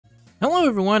Hello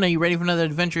everyone, are you ready for another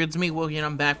adventure? It's me, Wookie, and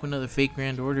I'm back with another Fake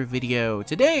Grand Order video.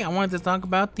 Today, I wanted to talk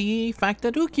about the fact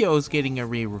that Ukyo is getting a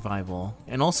re-revival.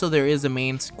 And also, there is a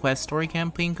main quest story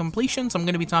campaign completion, so I'm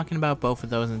going to be talking about both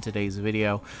of those in today's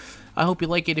video. I hope you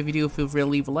like it. If you do, feel free to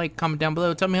leave a like, comment down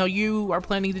below, tell me how you are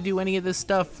planning to do any of this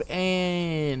stuff,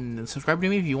 and subscribe to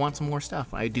me if you want some more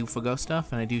stuff. I do Forgo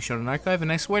stuff, and I do Shonen Archive,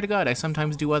 and I swear to God, I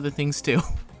sometimes do other things too.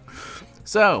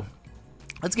 So,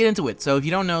 let's get into it. So if you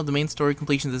don't know, the main story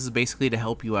completion, this is basically to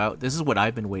help you out. This is what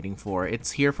I've been waiting for.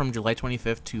 It's here from July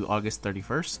 25th to August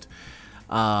 31st.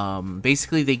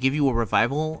 Basically, they give you a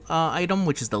revival item,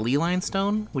 which is the Leeline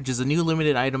Stone, which is a new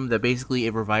limited item that basically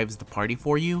it revives the party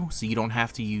for you, so you don't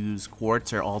have to use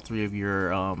quartz or all three of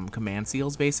your command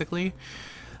seals, basically.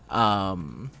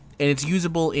 And it's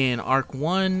usable in Arc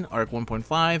 1, Arc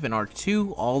 1.5, and Arc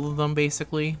 2, all of them,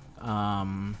 basically.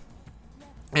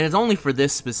 And it's only for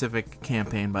this specific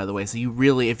campaign, by the way, so you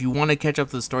really, if you want to catch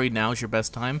up to the story, now is your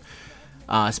best time.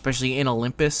 Especially in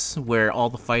Olympus, where all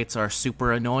the fights are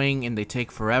super annoying and they take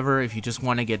forever. If you just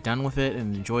want to get done with it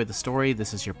and enjoy the story,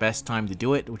 this is your best time to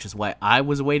do it, which is why I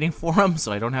was waiting for them,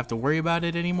 so I don't have to worry about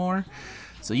it anymore.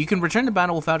 So you can return to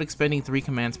battle without expending 3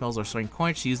 command spells or certain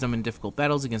coins to use them in difficult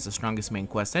battles against the strongest main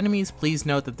quest enemies. Please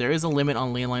note that there is a limit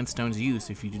on Leyline Stone's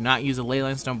use. If you do not use a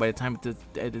Leyline Stone by the time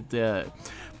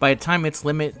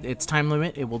its time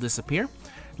limit, it will disappear.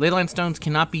 Leyline Stones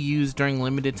cannot be used during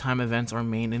limited time events or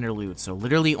main interludes, so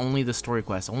literally only the story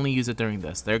quests. Only use it during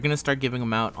this. They're going to start giving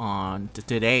them out on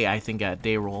today, I think, at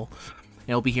day roll.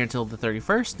 It'll be here until the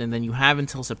 31st, and then you have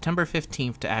until September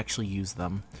 15th to actually use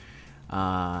them.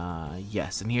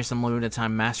 Yes, and here's some limited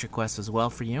time master quests as well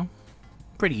for you.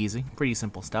 Pretty easy, pretty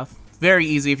simple stuff. Very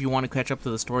easy if you want to catch up to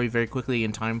the story very quickly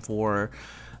in time for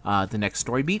the next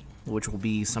story beat, which will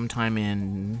be sometime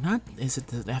in, I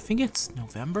think it's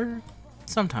November?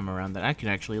 Sometime around that. I can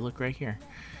actually look right here.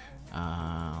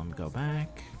 Go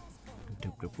back.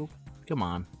 Come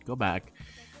on, go back.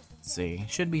 Let's see,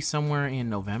 should be somewhere in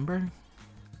November.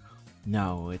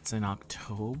 No, it's in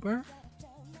October.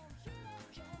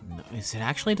 No, is it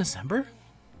actually December?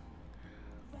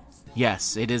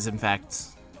 Yes, it is in fact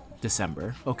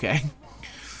December. Okay.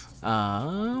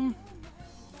 And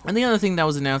the other thing that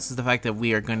was announced is the fact that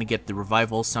we are going to get the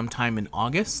revival sometime in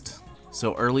August.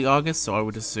 So early August, so I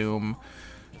would assume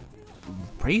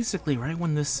basically right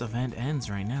when this event ends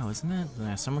right now, isn't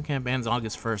it? Summer camp ends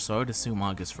August 1st, so I would assume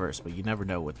August 1st, but you never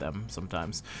know with them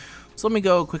sometimes. So let me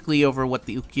go quickly over what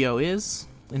the Ukyo is.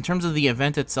 In terms of the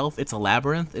event itself, it's a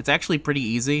labyrinth. It's actually pretty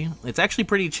easy. It's actually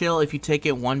pretty chill if you take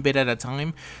it one bit at a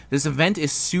time. This event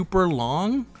is super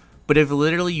long, but if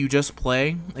literally you just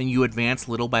play and you advance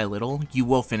little by little, you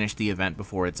will finish the event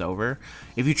before it's over.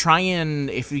 If you try and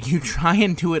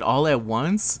do it all at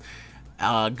once,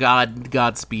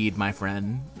 Godspeed, my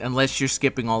friend. Unless you're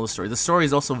skipping all the story. The story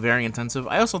is also very intensive.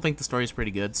 I also think the story is pretty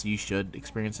good, so you should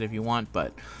experience it if you want.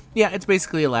 But yeah, it's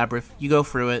basically a labyrinth. You go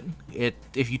through it.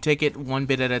 If you take it one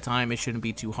bit at a time, it shouldn't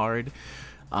be too hard.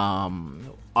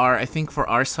 I think for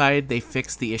our side, they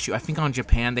fixed the issue. I think on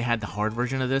Japan, they had the hard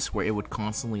version of this where it would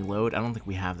constantly load. I don't think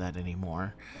we have that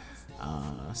anymore.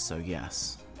 So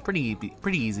yes, pretty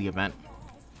easy event.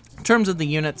 In terms of the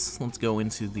units, let's go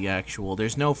into the actual.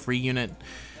 There's no free unit,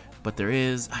 but there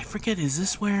is. I forget, is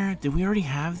this where, did we already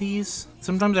have these?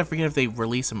 Sometimes I forget if they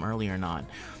release them early or not.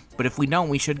 But if we don't,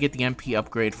 we should get the MP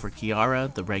upgrade for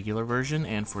Kiara, the regular version,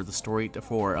 and for the story,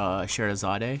 for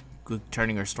Sherazade,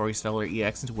 turning her Storyteller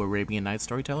EX into Arabian Night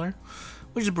Storyteller,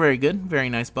 which is very good, very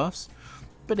nice buffs.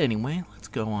 But anyway, let's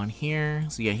go on here.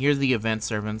 So yeah, here's the event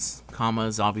servants. Kama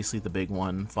is obviously the big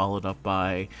one, followed up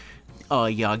by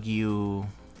Yagyu,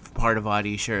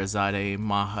 Pardavati, Sherazade,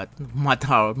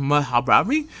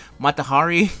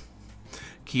 Matahari,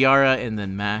 Kiara, and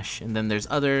then Mash. And then there's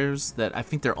others that I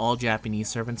think they're all Japanese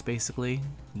servants, basically.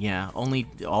 Yeah, only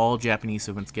all Japanese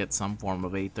servants get some form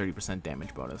of a 30%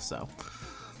 damage bonus, so.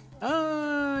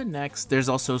 Next, there's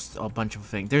also a bunch of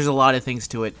things. There's a lot of things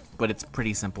to it, but it's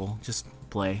pretty simple. Just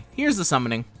play. Here's the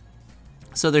summoning.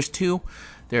 So there's two.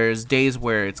 There's days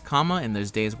where it's Kama, and there's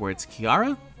days where it's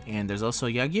Kiara. And there's also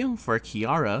Yagyu for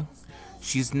Kiara.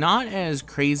 She's not as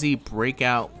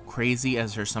breakout crazy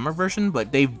as her summer version,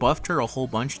 but they've buffed her a whole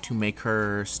bunch to make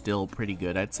her still pretty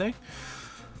good, I'd say.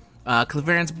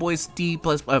 Cleverance Boys D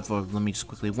plus, let me just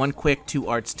quickly, 1 quick, 2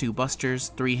 arts, 2 busters,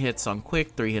 3 hits on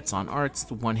quick, 3 hits on arts,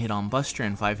 1 hit on buster,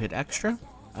 and 5 hit extra.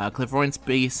 Clairvoyance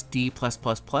Base D+++,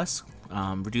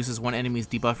 reduces one enemy's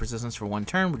debuff resistance for 1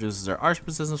 turn, reduces their arts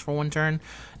resistance for 1 turn,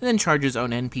 and then charges own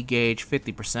NP gauge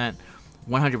 50%.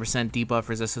 100% debuff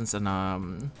resistance and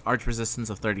arch resistance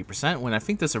of 30%. When I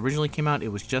think this originally came out, it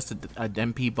was just a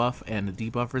MP buff and a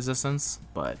debuff resistance,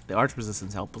 but the arch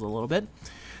resistance helped a little bit.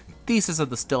 Thesis of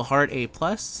the Still Heart A+,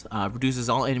 reduces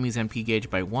all enemies' MP gauge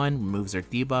by 1, removes their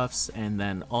debuffs, and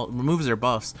then removes their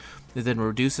buffs. It then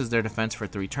reduces their defense for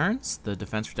 3 turns. The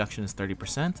defense reduction is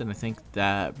 30%, and I think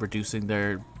that reducing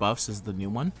their buffs is the new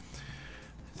one.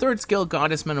 Third skill,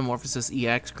 Goddess Metamorphosis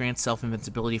EX, grants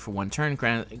self-invincibility for 1 turn,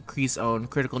 increase own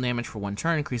critical damage for 1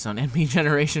 turn, increase own MP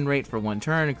generation rate for 1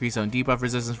 turn, increase own debuff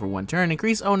resistance for 1 turn,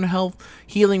 increase own health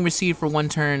healing received for 1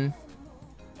 turn,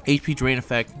 HP drain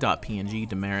effect, .png,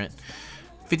 demerit,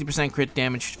 50% crit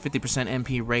damage, 50%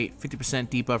 MP rate, 50%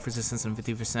 debuff resistance, and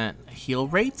 50% heal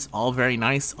rates. All very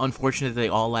nice. Unfortunate they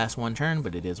all last 1 turn,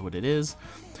 but it is what it is.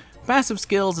 Passive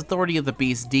skills, Authority of the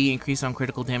Beast D, increase on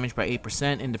critical damage by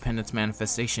 8%, Independence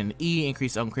Manifestation E,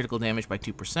 increase on critical damage by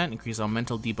 2%, increase on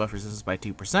mental debuff resistance by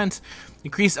 2%,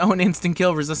 increase on instant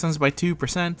kill resistance by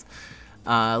 2%,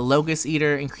 Logos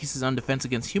Eater increases on defense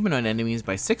against humanoid enemies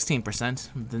by 16%,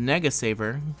 the Nega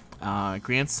Saber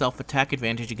grants self-attack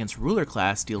advantage against ruler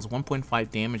class, deals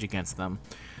 1.5 damage against them.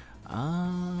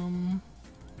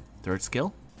 Third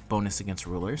skill, bonus against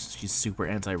rulers, she's super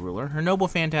anti-ruler. Her Noble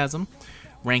Phantasm,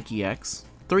 rank EX,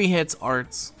 3 hits,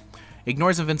 arts,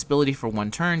 ignores invincibility for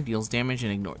 1 turn, deals damage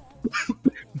and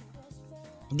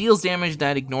deals damage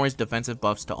that ignores defensive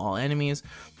buffs to all enemies,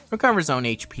 recovers own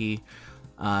HP,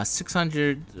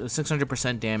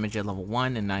 600% damage at level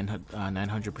 1 and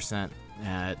 900%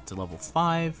 at level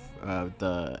 5.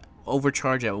 The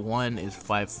overcharge at 1 is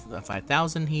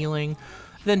 5,000 healing,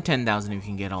 then 10,000 if you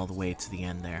can get all the way to the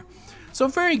end there. So a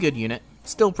very good unit.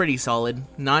 Still pretty solid,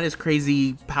 not as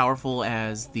crazy powerful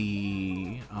as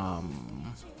the,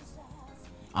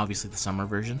 obviously the summer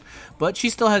version, but she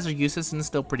still has her uses and it's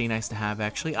still pretty nice to have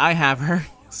actually. I have her,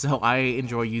 so I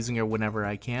enjoy using her whenever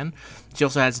I can. She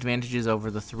also has advantages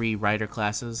over the 3 rider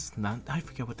classes, I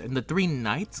forget what the 3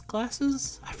 knights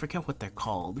classes? I forget what they're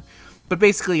called. But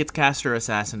basically, it's Caster,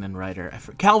 Assassin, and Rider.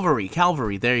 Cavalry,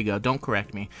 there you go, don't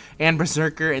correct me. And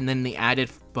Berserker, and then the added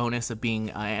bonus of being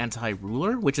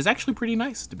anti-ruler, which is actually pretty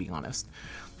nice, to be honest.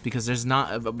 Because there's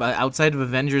not, outside of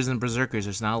Avengers and Berserkers,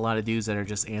 there's not a lot of dudes that are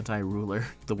just anti-ruler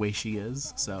the way she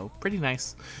is. So, pretty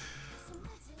nice.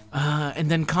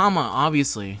 And then Kama,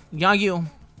 obviously. Yagyu,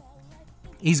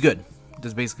 he's good.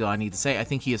 That's basically all I need to say. I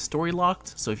think he is story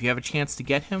locked, so if you have a chance to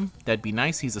get him, that'd be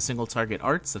nice. He's a single target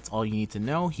arts, that's all you need to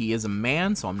know. He is a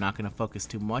man, so I'm not going to focus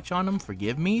too much on him,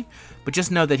 forgive me. But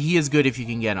just know that he is good if you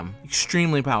can get him.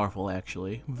 Extremely powerful,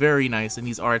 actually. Very nice, and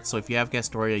he's arts, so if you have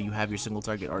Gastoria, you have your single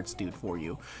target arts dude for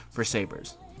you, for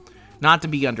sabers. Not to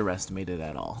be underestimated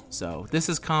at all. So, this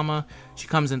is Kama. She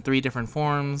comes in 3 different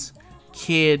forms.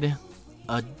 Kid,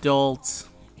 adult,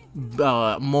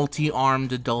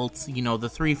 multi-armed adults, you know, the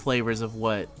 3 flavors of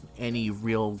what any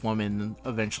real woman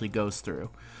eventually goes through.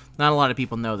 Not a lot of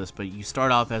people know this, but you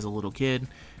start off as a little kid,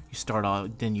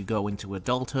 then you go into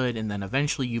adulthood, and then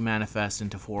eventually you manifest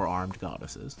into 4-armed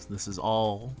goddesses. This is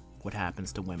all what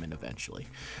happens to women eventually.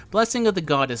 Blessing of the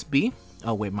Goddess B.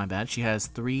 Oh wait, my bad. She has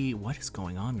 3. What is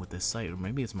going on with this site? Or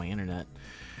maybe it's my internet.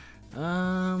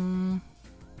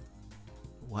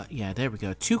 What? Yeah, there we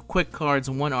go. 2 quick cards,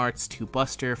 1 arts, 2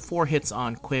 buster, 4 hits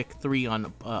on quick, 3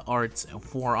 on arts,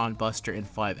 4 on buster, and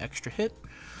 5 extra hit.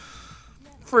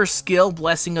 First skill,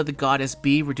 Blessing of the Goddess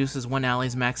B, reduces 1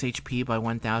 ally's max HP by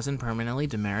 1,000 permanently.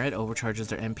 Demerit, overcharges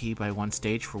their MP by 1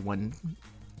 stage for one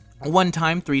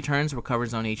time, 3 turns,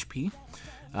 recovers on HP.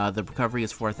 The recovery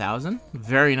is 4,000.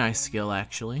 Very nice skill,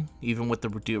 actually. Even with the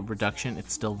reduction,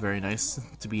 it's still very nice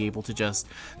to be able to just...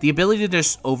 The ability to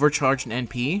just overcharge an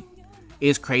NP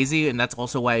is crazy, and that's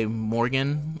also why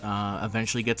Morgan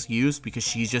eventually gets used, because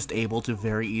she's just able to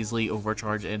very easily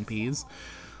overcharge NPs.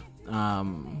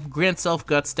 Grants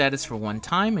self-gut status for 1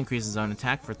 time, increases own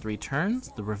attack for 3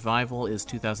 turns. The revival is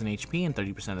 2,000 HP and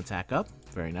 30% attack up.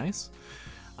 Very nice.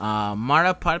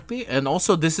 Mara Parpi, and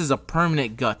also this is a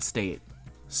permanent gut state.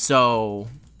 So,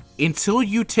 until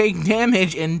you take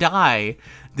damage and die,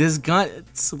 this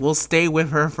guts will stay with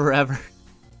her forever.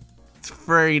 It's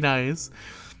very nice.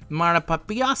 Mara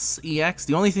Papias EX.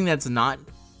 The only thing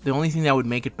that would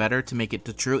make it better to make it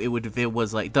to true, if it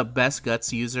was like the best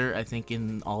guts user, I think,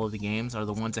 in all of the games are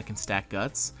the ones that can stack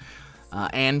guts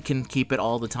and can keep it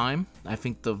all the time. I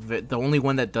think the only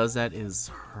one that does that is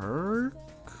Herc.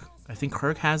 I think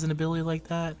Herc has an ability like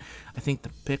that. I think the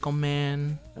Pickle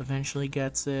Man eventually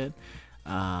gets it.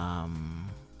 I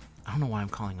don't know why I'm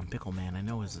calling him Pickle Man. I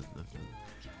know it's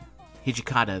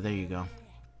Hijikata. There you go.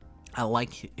 I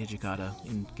like Hijikata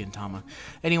in Gintama.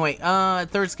 Anyway,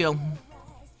 third skill.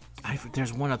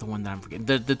 There's one other one that I'm forgetting.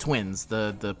 The twins,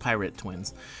 the pirate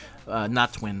twins.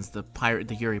 Not twins, the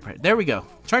Yuri pirate. There we go.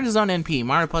 Charges on NP.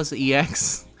 Mario plus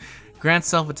EX. Grants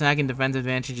self-attack and defense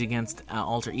advantage against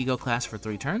Alter Ego class for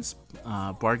 3 turns.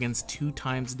 Bargains 2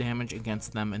 times damage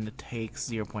against them and it takes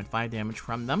 0.5 damage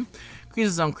from them.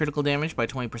 Increases own critical damage by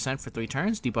 20% for 3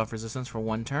 turns. Debuff resistance for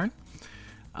 1 turn.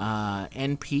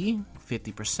 NP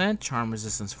 50%. Charm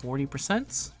resistance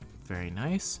 40%. Very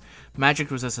nice. Magic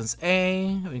resistance A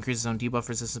increases on debuff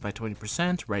resistance by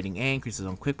 20%. Writing A increases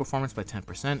on quick performance by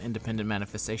 10%. Independent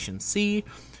manifestation C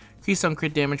increases on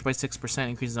crit damage by 6%.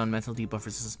 Increases on mental debuff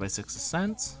resistance by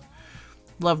 6%.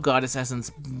 Love Goddess Essence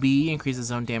B increases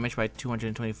on damage by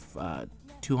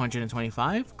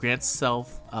 225. Grants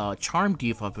self charm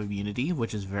debuff immunity,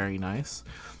 which is very nice.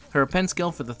 Her pen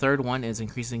skill for the third one is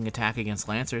increasing attack against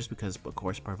Lancers because, of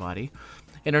course, Parvati.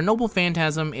 And her Noble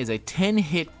Phantasm is a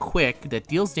 10-hit quick that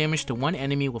deals damage to one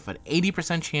enemy with an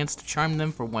 80% chance to charm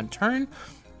them for 1 turn.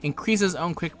 Increases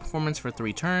own quick performance for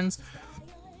 3 turns.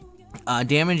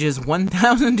 Damage is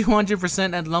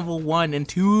 1,200% at level 1 and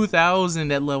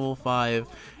 2,000 at level 5.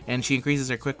 And she increases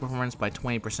her quick performance by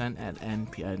 20%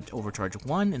 at overcharge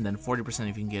 1, and then 40%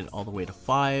 if you can get it all the way to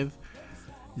 5.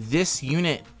 This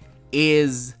unit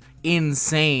is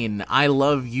insane. I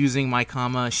love using my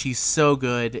Kama. She's so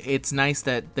good. It's nice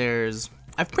that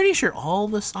I'm pretty sure all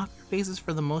the soccer phases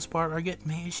for the most part are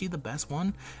is she the best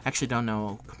one? Actually don't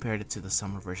know compared it to the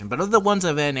summer version. But of the ones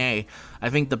of NA,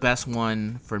 I think the best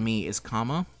one for me is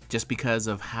Kama, just because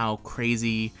of how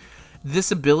crazy this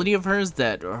ability of hers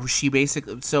that she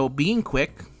basically, so being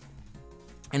quick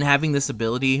and having this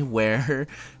ability where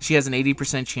she has an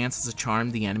 80% chance to charm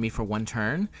the enemy for 1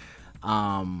 turn,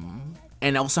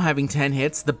 and also having 10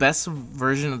 hits. The best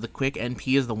version of the quick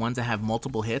NP is the ones that have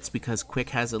multiple hits, because quick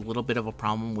has a little bit of a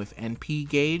problem with NP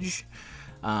gauge.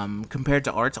 Compared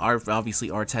to arts,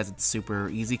 obviously arts has it super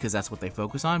easy because that's what they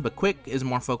focus on, but quick is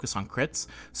more focused on crits,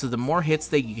 so the more hits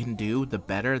that you can do, the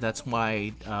better. That's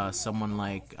why someone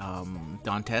like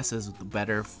Dantes is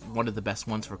one of the best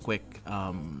ones for quick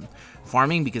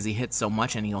farming, because he hits so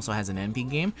much and he also has an NP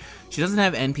game. She doesn't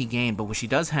have NP game, but what she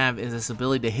does have is this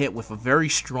ability to hit with a very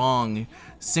strong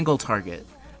single target.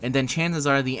 And then chances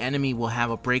are the enemy will have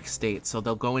a break state, so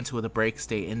they'll go into the break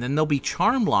state, and then they'll be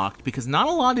charm locked, because not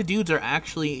a lot of dudes are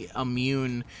actually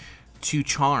immune to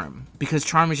charm, because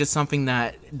charm is just something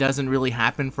that doesn't really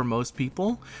happen for most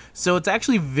people. So it's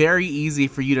actually very easy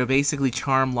for you to basically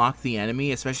charm lock the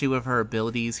enemy, especially with her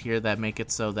abilities here that make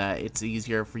it so that it's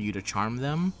easier for you to charm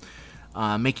them,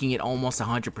 making it almost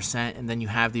 100%, and then you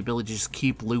have the ability to just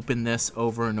keep looping this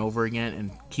over and over again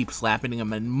and keep slapping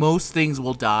them, and most things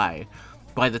will die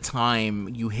by the time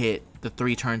you hit the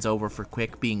 3 turns over for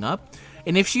quick being up.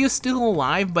 And if she is still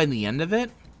alive by the end of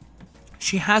it,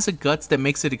 she has a guts that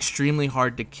makes it extremely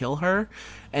hard to kill her.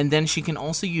 And then she can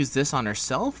also use this on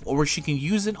herself, or she can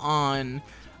use it on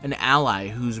an ally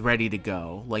who's ready to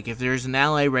go. Like if there's an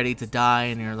ally ready to die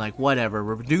and you're like, whatever,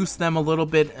 reduce them a little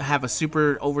bit, have a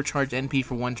super overcharged NP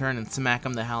for 1 turn and smack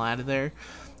them the hell out of there.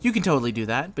 You can totally do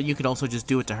that, but you could also just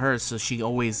do it to her, so she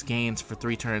always gains for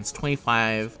 3 turns,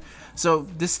 25. So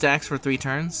this stacks for 3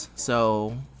 turns,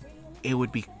 so it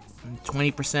would be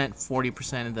 20%,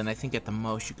 40%, and then I think at the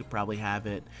most you could probably have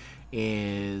it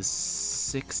is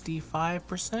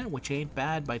 65%, which ain't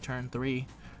bad by turn 3.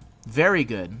 Very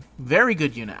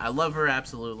good unit. I love her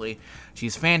absolutely.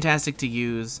 She's fantastic to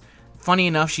use. Funny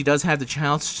enough, she does have the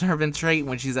child servant trait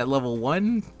when she's at level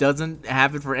 1. Doesn't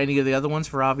have it for any of the other ones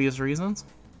for obvious reasons.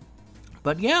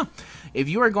 But yeah, if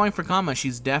you are going for Kama,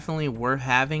 she's definitely worth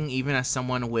having, even as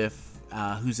someone with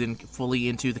who's fully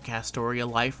into the Castoria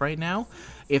life right now.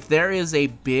 If there is a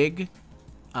big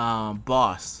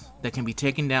boss that can be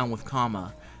taken down with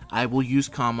Kama, I will use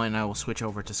Kama and I will switch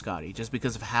over to Scotty, just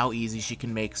because of how easy she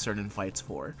can make certain fights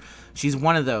for. She's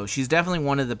one of those. She's definitely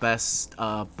one of the best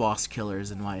boss killers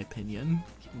in my opinion.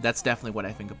 That's definitely what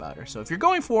I think about her. So if you're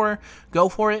going for her, go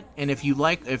for it. And if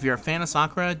you're a fan of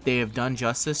Sakura, they have done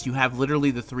justice. You have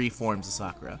literally the 3 forms of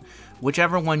Sakura.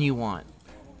 Whichever one you want.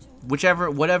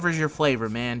 Whatever's your flavor,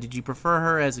 man. Did you prefer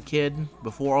her as a kid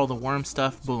before all the worm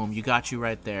stuff? Boom, you got you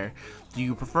right there. Do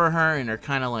you prefer her in her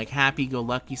kind of like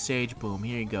happy-go-lucky stage? Boom,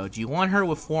 here you go. Do you want her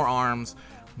with 4 arms?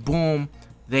 Boom,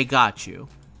 they got you.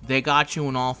 They got you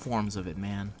in all forms of it,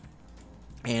 man.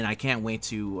 And I can't wait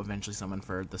to eventually summon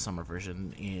for the summer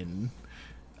version in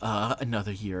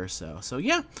another year or so. So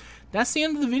yeah, that's the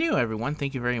end of the video, everyone.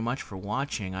 Thank you very much for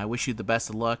watching. I wish you the best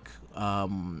of luck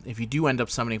if you do end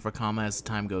up summoning for Kama as the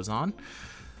time goes on.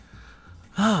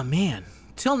 Oh man,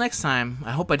 till next time,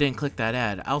 I hope I didn't click that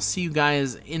ad. I'll see you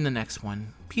guys in the next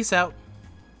one. Peace out.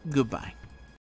 Goodbye.